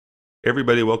Hey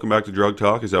everybody, welcome back to Drug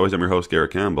Talk. As always, I'm your host,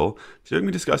 Garrett Campbell. Today I'm going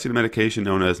to be discussing a medication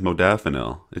known as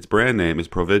Modafinil. Its brand name is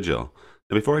Provigil.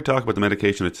 Now, before I talk about the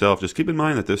medication itself, just keep in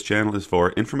mind that this channel is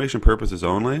for information purposes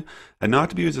only and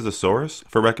not to be used as a source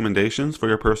for recommendations for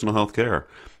your personal health care.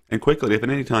 And quickly, if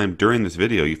at any time during this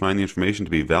video you find the information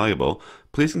to be valuable,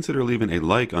 please consider leaving a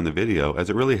like on the video as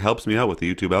it really helps me out with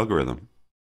the YouTube algorithm.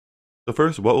 So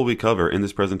first, what will we cover in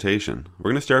this presentation?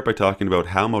 We're going to start by talking about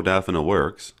how modafinil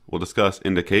works. We'll discuss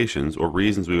indications or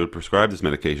reasons we would prescribe this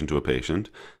medication to a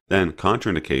patient, then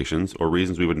contraindications or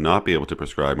reasons we would not be able to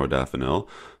prescribe modafinil,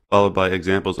 followed by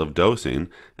examples of dosing,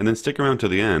 and then stick around to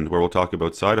the end where we'll talk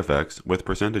about side effects with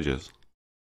percentages.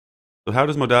 So how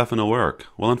does modafinil work?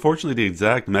 Well, unfortunately, the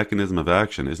exact mechanism of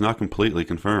action is not completely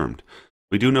confirmed.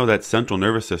 We do know that central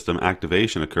nervous system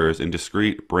activation occurs in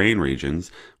discrete brain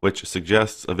regions, which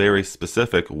suggests a very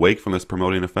specific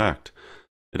wakefulness-promoting effect.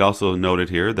 It also noted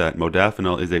here that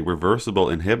modafinil is a reversible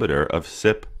inhibitor of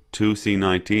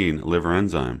CYP2C19 liver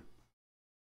enzyme.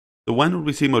 So when would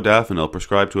we see modafinil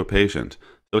prescribed to a patient?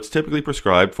 So it's typically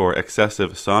prescribed for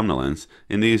excessive somnolence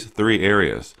in these three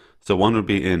areas. So one would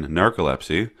be in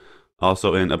narcolepsy,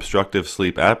 also in obstructive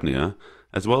sleep apnea,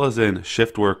 as well as in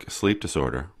shift work sleep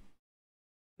disorder.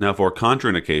 Now, for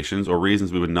contraindications or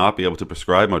reasons we would not be able to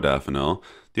prescribe modafinil,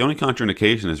 the only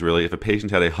contraindication is really if a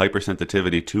patient had a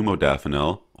hypersensitivity to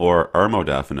modafinil or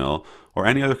armodafinil or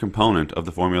any other component of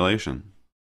the formulation.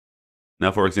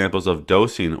 Now, for examples of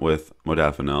dosing with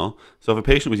modafinil, so if a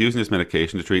patient was using this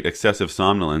medication to treat excessive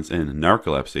somnolence in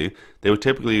narcolepsy, they would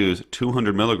typically use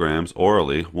 200 milligrams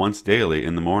orally once daily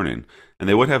in the morning, and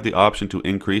they would have the option to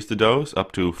increase the dose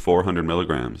up to 400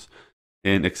 milligrams.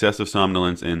 In excessive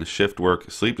somnolence in shift work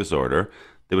sleep disorder,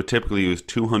 they would typically use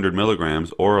 200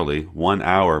 milligrams orally 1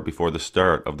 hour before the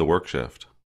start of the work shift.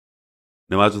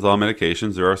 Now, as with all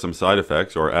medications, there are some side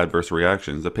effects or adverse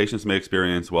reactions that patients may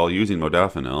experience while using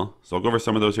modafinil, so I'll go over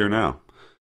some of those here now.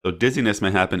 So dizziness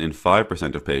may happen in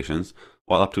 5% of patients,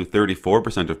 while up to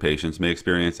 34% of patients may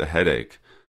experience a headache.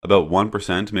 About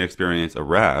 1% may experience a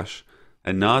rash,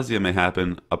 and nausea may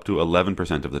happen up to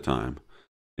 11% of the time.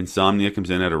 Insomnia comes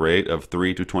in at a rate of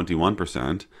 3 to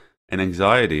 21%, and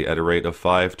anxiety at a rate of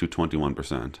 5 to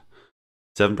 21%.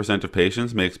 7% of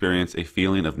patients may experience a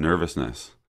feeling of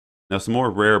nervousness. Now, some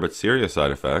more rare but serious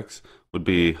side effects would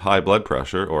be high blood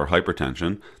pressure or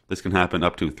hypertension. This can happen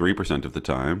up to 3% of the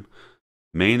time.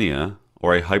 Mania,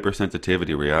 or a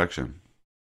hypersensitivity reaction.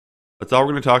 That's all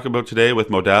we're going to talk about today with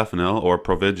modafinil or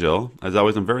Provigil. As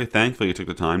always, I'm very thankful you took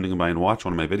the time to come by and watch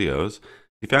one of my videos.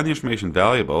 If you found the information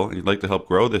valuable and you'd like to help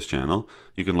grow this channel,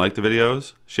 you can like the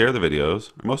videos, share the videos,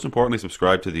 or most importantly,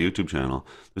 subscribe to the YouTube channel.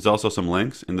 There's also some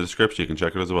links in the description. You can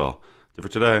check it as well. So for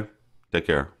today, take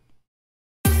care.